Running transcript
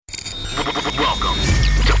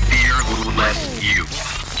you.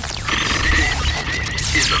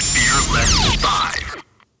 This is a Fearless 5.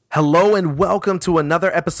 Hello and welcome to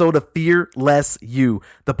another episode of Fearless You,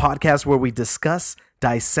 the podcast where we discuss,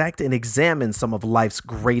 dissect, and examine some of life's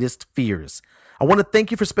greatest fears. I want to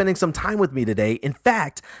thank you for spending some time with me today. In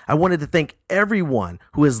fact, I wanted to thank everyone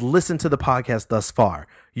who has listened to the podcast thus far.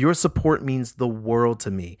 Your support means the world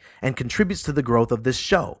to me and contributes to the growth of this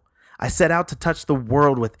show. I set out to touch the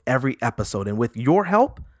world with every episode, and with your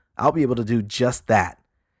help, I'll be able to do just that.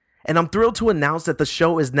 And I'm thrilled to announce that the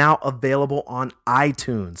show is now available on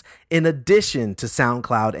iTunes, in addition to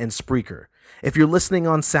SoundCloud and Spreaker. If you're listening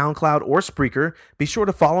on SoundCloud or Spreaker, be sure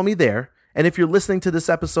to follow me there. And if you're listening to this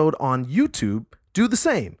episode on YouTube, do the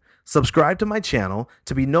same. Subscribe to my channel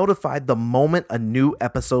to be notified the moment a new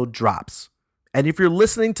episode drops. And if you're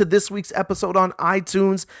listening to this week's episode on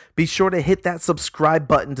iTunes, be sure to hit that subscribe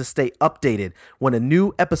button to stay updated when a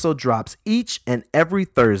new episode drops each and every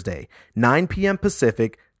Thursday, 9 p.m.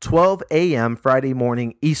 Pacific, 12 a.m. Friday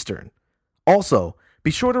morning Eastern. Also,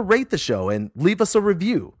 be sure to rate the show and leave us a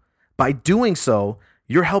review. By doing so,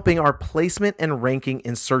 you're helping our placement and ranking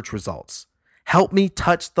in search results. Help me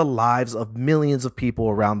touch the lives of millions of people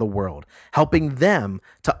around the world, helping them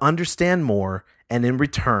to understand more and in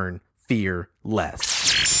return, fear less.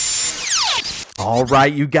 All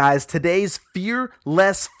right, you guys, today's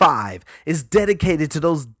Fearless 5 is dedicated to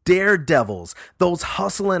those daredevils, those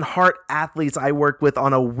hustle and heart athletes I work with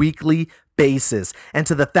on a weekly basis, and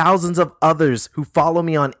to the thousands of others who follow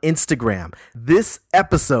me on Instagram. This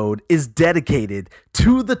episode is dedicated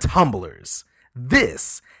to the tumblers.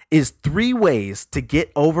 This is 3 ways to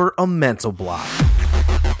get over a mental block.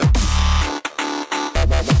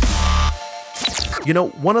 You know,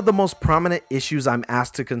 one of the most prominent issues I'm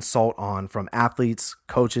asked to consult on from athletes,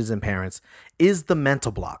 coaches, and parents is the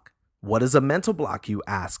mental block. What is a mental block, you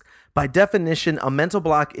ask? By definition, a mental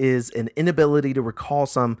block is an inability to recall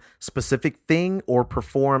some specific thing or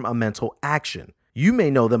perform a mental action. You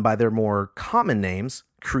may know them by their more common names,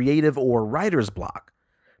 creative or writer's block.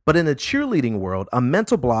 But in the cheerleading world, a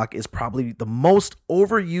mental block is probably the most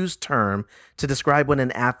overused term to describe when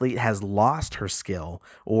an athlete has lost her skill,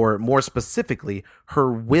 or more specifically,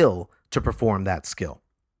 her will to perform that skill.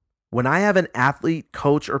 When I have an athlete,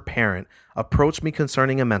 coach, or parent approach me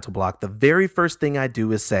concerning a mental block, the very first thing I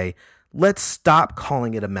do is say, let's stop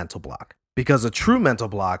calling it a mental block. Because a true mental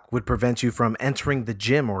block would prevent you from entering the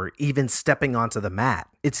gym or even stepping onto the mat.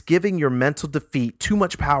 It's giving your mental defeat too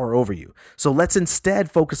much power over you. So let's instead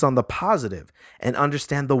focus on the positive and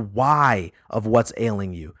understand the why of what's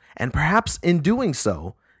ailing you. And perhaps in doing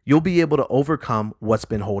so, you'll be able to overcome what's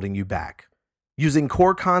been holding you back. Using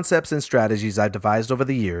core concepts and strategies I've devised over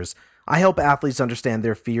the years, I help athletes understand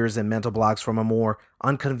their fears and mental blocks from a more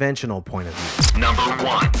unconventional point of view. Number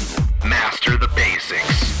 1, master the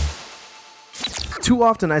basics. Too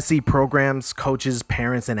often I see programs, coaches,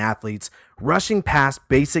 parents, and athletes rushing past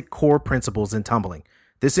basic core principles in tumbling.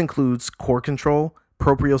 This includes core control,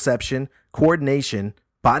 proprioception, coordination,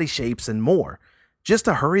 body shapes, and more, just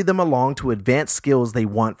to hurry them along to advanced skills they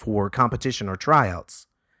want for competition or tryouts.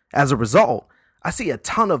 As a result, I see a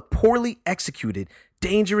ton of poorly executed,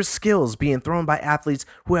 dangerous skills being thrown by athletes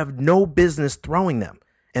who have no business throwing them.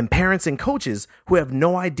 And parents and coaches who have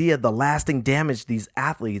no idea the lasting damage these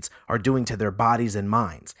athletes are doing to their bodies and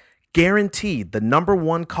minds. Guaranteed, the number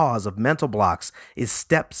one cause of mental blocks is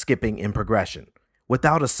step skipping in progression.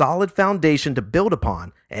 Without a solid foundation to build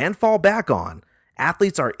upon and fall back on,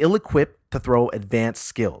 athletes are ill-equipped to throw advanced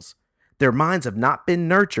skills. Their minds have not been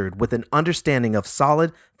nurtured with an understanding of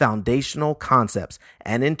solid foundational concepts,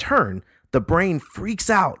 and in turn, the brain freaks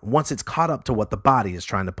out once it's caught up to what the body is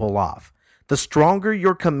trying to pull off. The stronger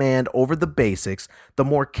your command over the basics, the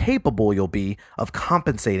more capable you'll be of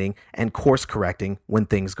compensating and course correcting when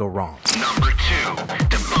things go wrong. Number 2,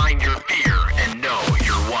 define your fear and know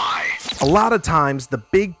your why. A lot of times, the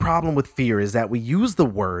big problem with fear is that we use the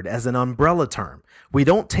word as an umbrella term. We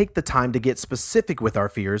don't take the time to get specific with our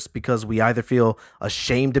fears because we either feel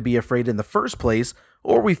ashamed to be afraid in the first place,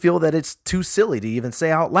 or we feel that it's too silly to even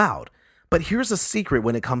say out loud. But here's a secret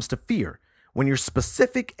when it comes to fear. When you're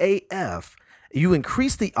specific AF, you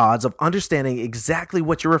increase the odds of understanding exactly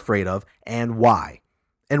what you're afraid of and why.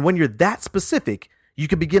 And when you're that specific, you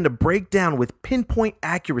can begin to break down with pinpoint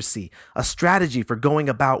accuracy a strategy for going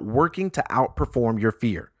about working to outperform your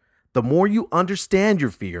fear. The more you understand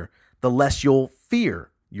your fear, the less you'll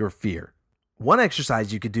fear your fear. One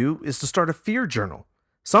exercise you could do is to start a fear journal.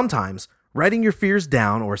 Sometimes, writing your fears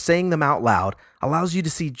down or saying them out loud allows you to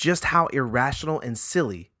see just how irrational and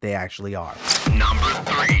silly they actually are. Number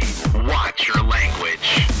 3, watch your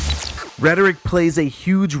language. Rhetoric plays a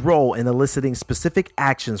huge role in eliciting specific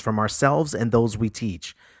actions from ourselves and those we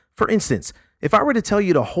teach. For instance, if I were to tell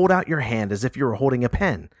you to hold out your hand as if you were holding a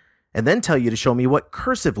pen, and then tell you to show me what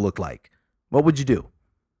cursive looked like, what would you do?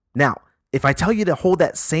 Now, if I tell you to hold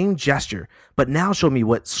that same gesture, but now show me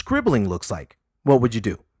what scribbling looks like, what would you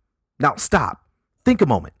do? Now stop. Think a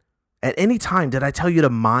moment. At any time, did I tell you to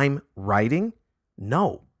mime writing?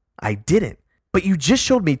 No, I didn't. But you just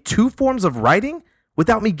showed me two forms of writing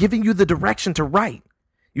without me giving you the direction to write.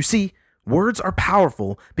 You see, words are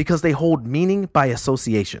powerful because they hold meaning by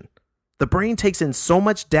association. The brain takes in so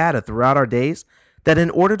much data throughout our days that in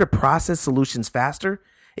order to process solutions faster,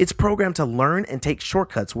 it's programmed to learn and take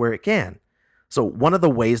shortcuts where it can. So one of the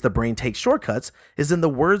ways the brain takes shortcuts is in the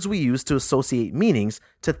words we use to associate meanings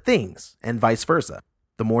to things and vice versa.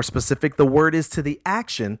 The more specific the word is to the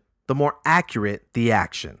action, the more accurate the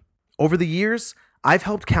action. Over the years, I've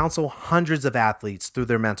helped counsel hundreds of athletes through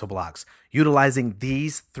their mental blocks, utilizing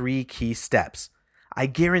these 3 key steps. I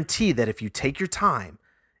guarantee that if you take your time,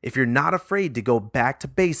 if you're not afraid to go back to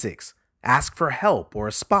basics, ask for help or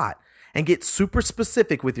a spot, and get super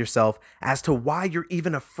specific with yourself as to why you're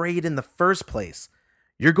even afraid in the first place,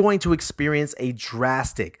 you're going to experience a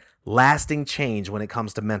drastic, lasting change when it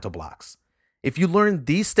comes to mental blocks. If you learn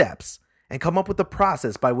these steps and come up with a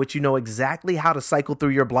process by which you know exactly how to cycle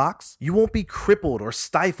through your blocks, you won't be crippled or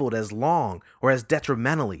stifled as long or as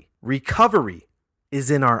detrimentally. Recovery is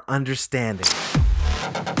in our understanding.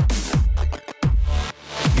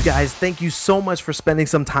 You guys, thank you so much for spending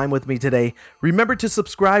some time with me today. Remember to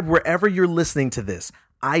subscribe wherever you're listening to this,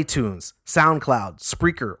 iTunes, SoundCloud,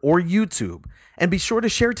 Spreaker, or YouTube. And be sure to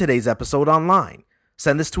share today's episode online.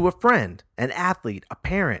 Send this to a friend, an athlete, a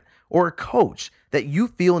parent, or a coach that you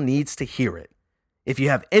feel needs to hear it. If you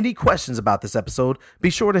have any questions about this episode, be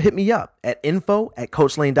sure to hit me up at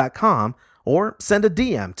info@coachlane.com or send a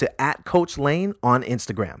DM to @CoachLane on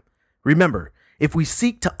Instagram. Remember, if we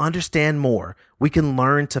seek to understand more, we can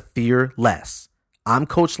learn to fear less. I'm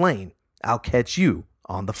Coach Lane. I'll catch you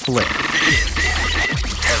on the flip. This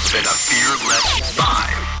has been a Fearless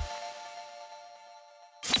 5.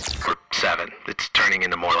 Or 7. It's turning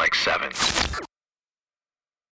into more like 7.